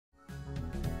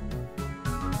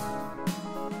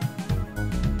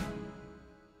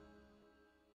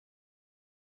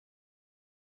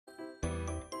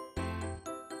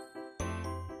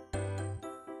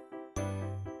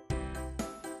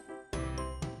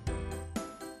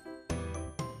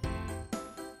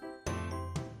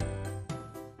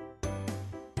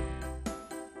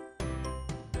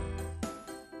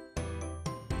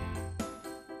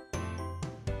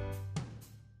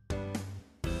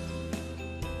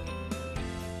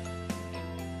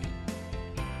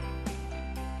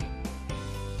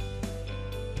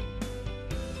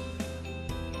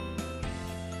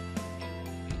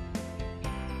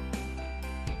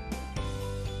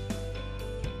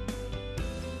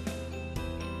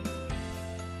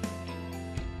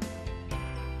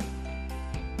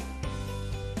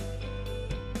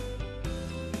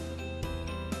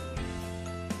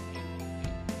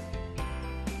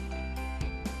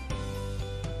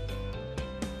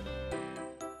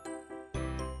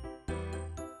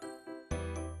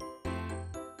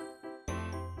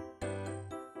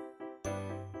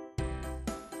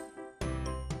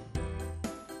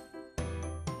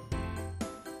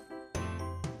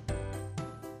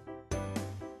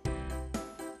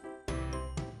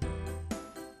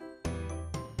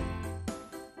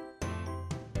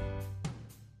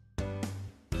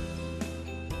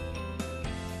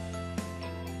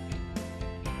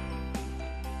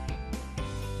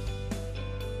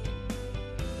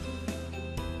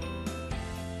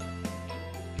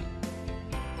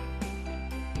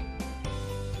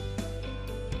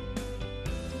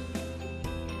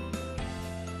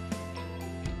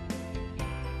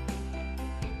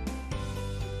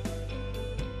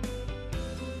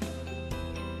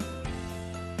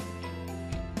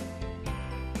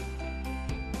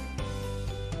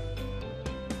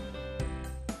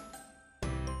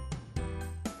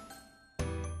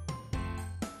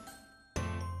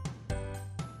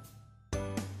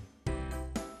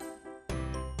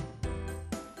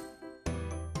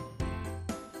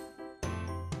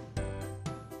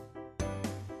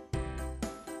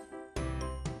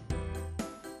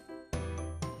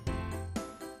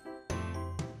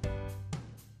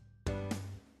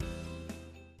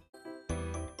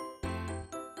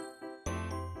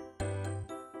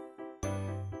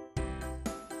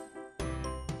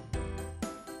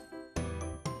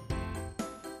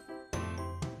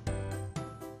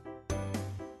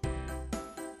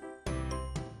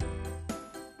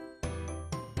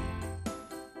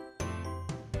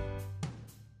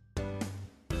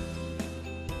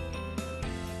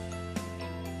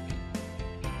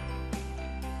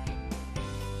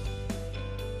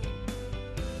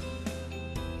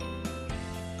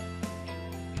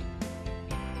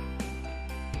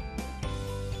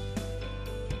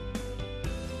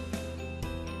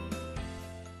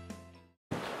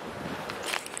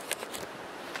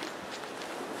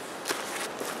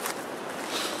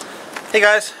Hey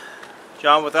guys,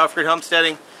 John with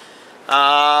Homesteading. We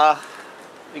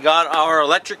got our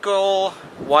electrical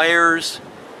wires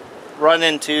run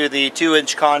into the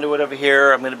 2-inch conduit over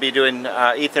here. I'm going to be doing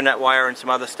Ethernet wire and some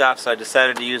other stuff, so I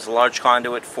decided to use a large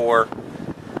conduit for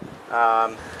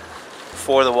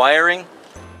the wiring.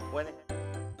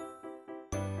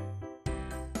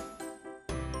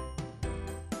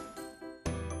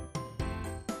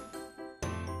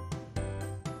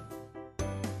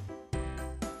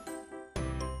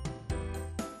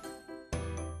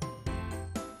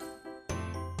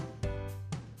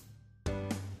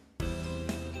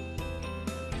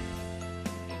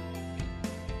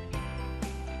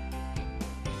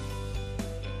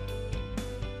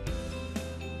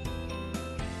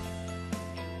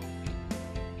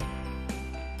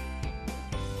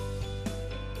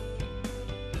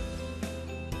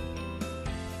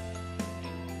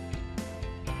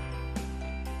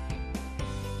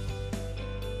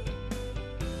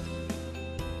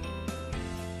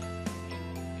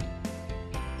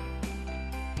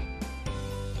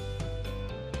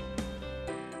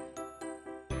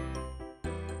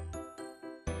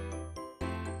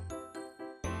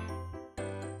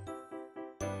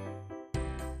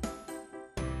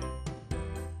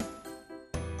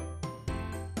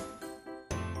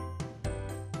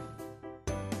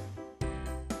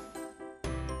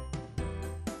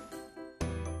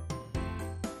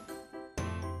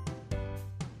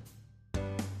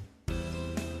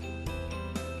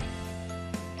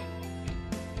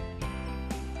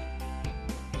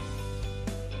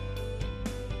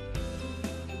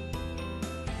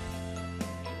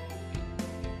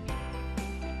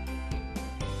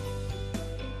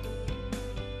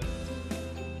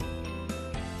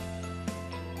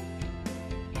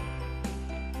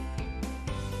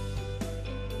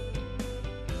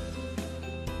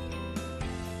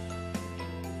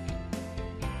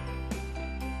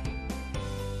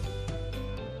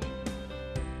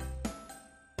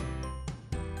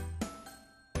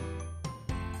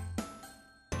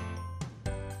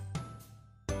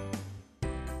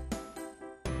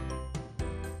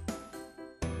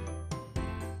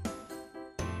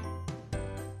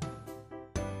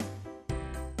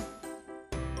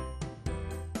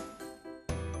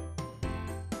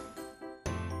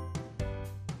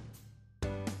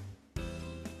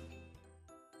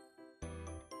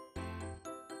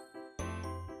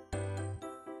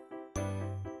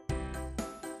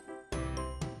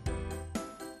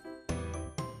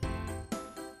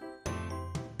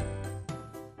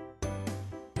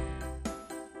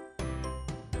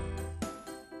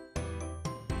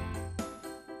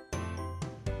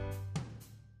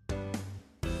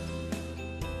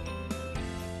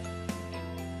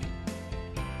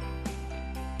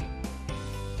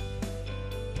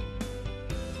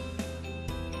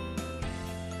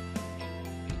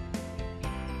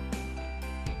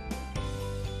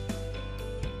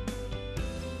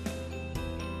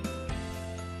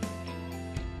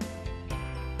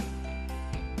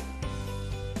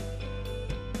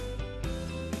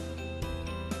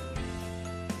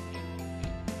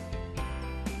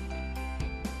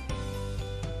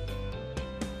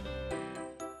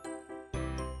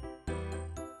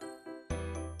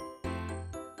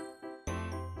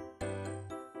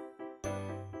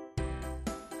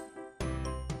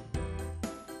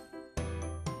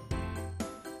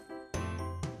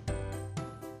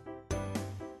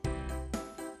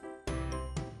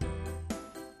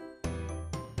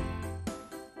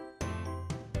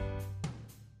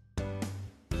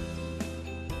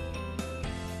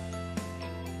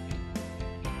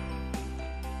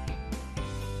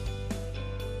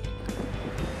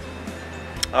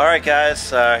 Alright guys,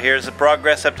 here's the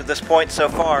progress up to this point so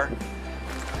far.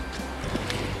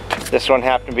 This one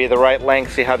happened to be the right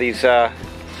length. See how these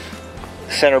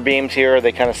center beams here,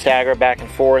 they kind of stagger back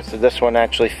and forth. So this one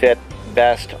actually fit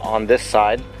best on this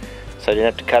side. So I didn't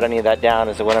have to cut any of that down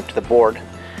as I went up to the board.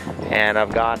 And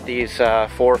I've got these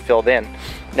 4 filled in.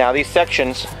 Now these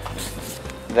sections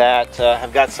that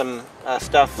have got some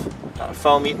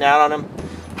foam eaten out on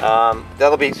them,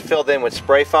 that'll be filled in with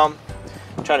spray foam.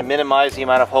 Trying to minimize the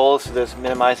amount of holes, so there's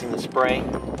minimizing the spray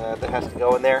that has to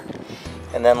go in there.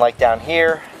 And then like down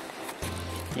here,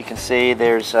 you can see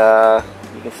there's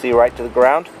you can see right to the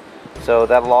ground, so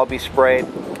that'll all be sprayed.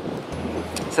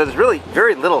 So there's really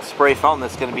very little spray foam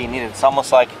that's going to be needed. It's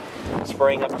almost like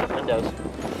spraying up the windows.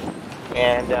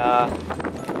 And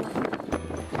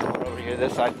going over here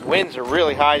this side, winds are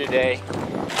really high today.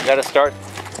 You got to start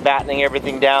battening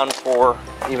everything down for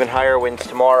even higher winds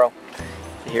tomorrow.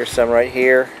 Here's some right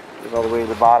here, goes all the way to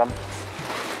the bottom,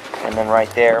 and then right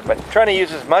there. But I'm trying to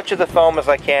use as much of the foam as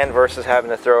I can versus having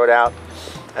to throw it out.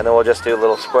 and then we'll just do a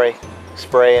little spray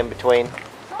in between.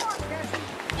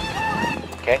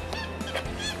 Okay.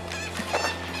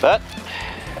 But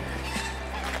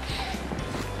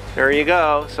there you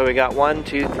go. So we got 1,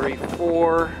 2, 3,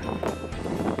 4,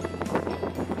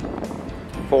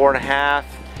 4.5.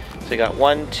 So we got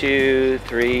 1, 2,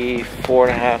 3,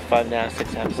 4.5, 5.5,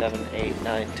 6.5, 7, 8,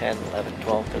 9, 10, 11,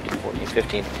 12, 13, 14,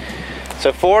 15.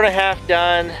 So 4.5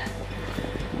 done.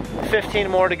 15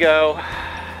 more to go.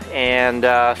 And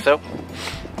so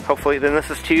hopefully, then this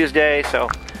is Tuesday. So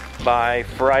by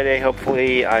Friday,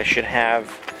 hopefully, I should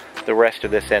have the rest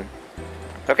of this in.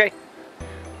 Okay.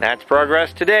 That's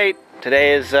progress to date.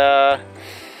 Today is,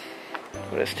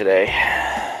 what is today?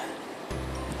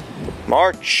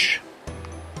 March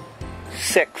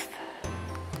 6th.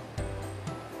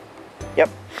 Yep,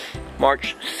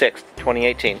 March 6th,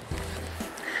 2018.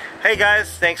 Hey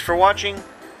guys, thanks for watching.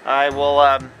 I will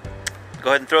go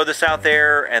ahead and throw this out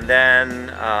there, and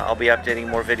then I'll be updating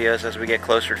more videos as we get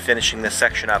closer to finishing this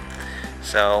section up.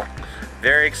 So,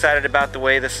 very excited about the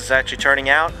way this is actually turning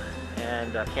out,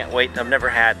 and I can't wait. I've never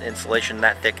had insulation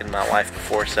that thick in my life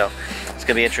before, so it's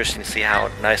gonna be interesting to see how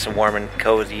nice and warm and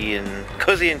cozy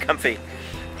and comfy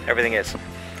everything is.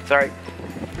 Sorry,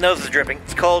 nose is dripping.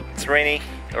 It's cold, it's rainy,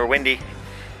 or windy.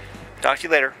 Talk to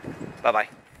you later.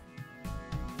 Bye-bye.